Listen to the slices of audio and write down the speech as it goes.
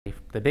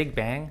the Big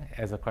Bang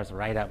is, of course,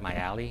 right up my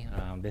alley.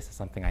 This is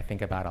something I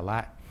think about a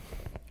lot.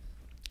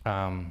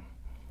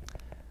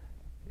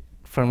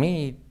 For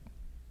me,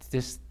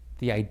 just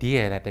the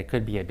idea that there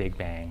could be a Big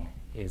Bang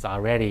is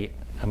already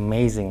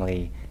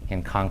amazingly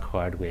in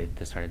concord with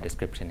the sort of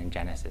description in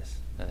Genesis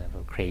of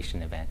a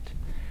creation event.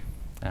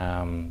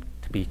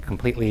 To be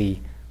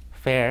completely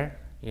fair,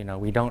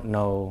 we don't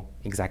know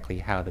exactly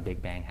how the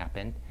Big Bang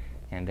happened,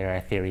 and there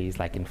are theories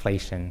like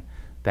inflation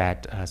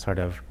that sort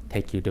of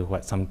take you to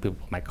what some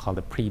people might call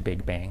the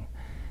pre-Big Bang,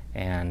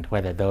 and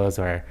whether those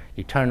are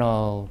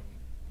eternal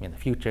in the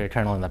future,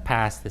 eternal in the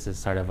past. This is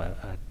sort of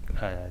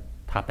a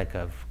topic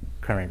of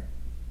current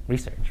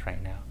research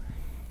right now.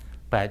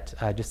 But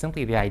just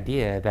simply the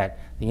idea that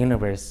the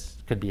universe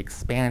could be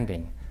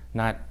expanding,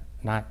 not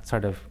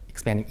sort of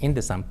expanding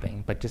into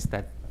something, but just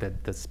that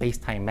the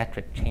space-time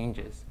metric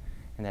changes,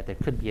 and that there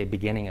could be a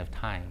beginning of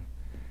time,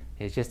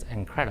 is just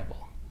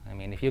incredible. I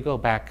mean, if you go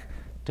back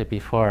to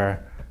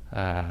before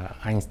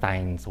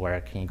Einstein's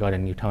work, and you go to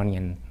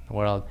Newtonian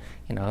world,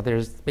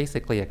 there's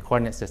basically a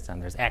coordinate system.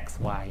 There's X,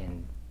 Y,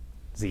 and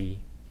Z,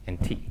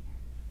 and T,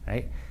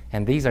 right?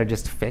 And these are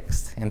just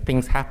fixed, and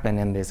things happen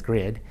in this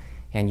grid,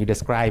 and you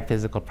describe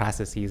physical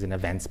processes and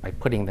events by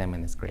putting them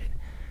in this grid.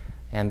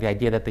 And the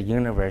idea that the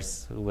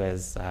universe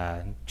was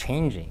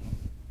changing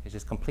is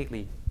just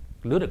completely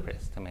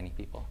ludicrous to many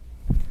people.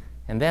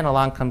 And then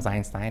along comes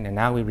Einstein, and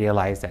now we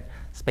realize that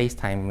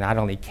space-time not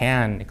only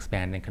can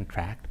expand and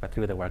contract, but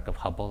through the work of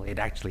Hubble, it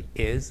actually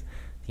is.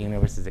 The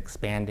universe is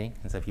expanding,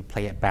 and so if you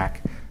play it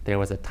back, there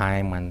was a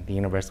time when the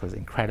universe was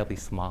incredibly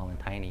small and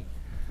tiny.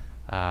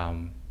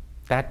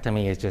 That to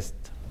me is just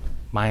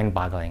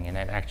mind-boggling, and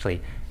it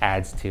actually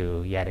adds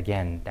to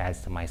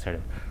my sort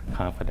of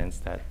confidence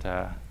that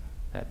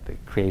the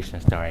creation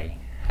story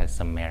has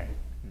some merit.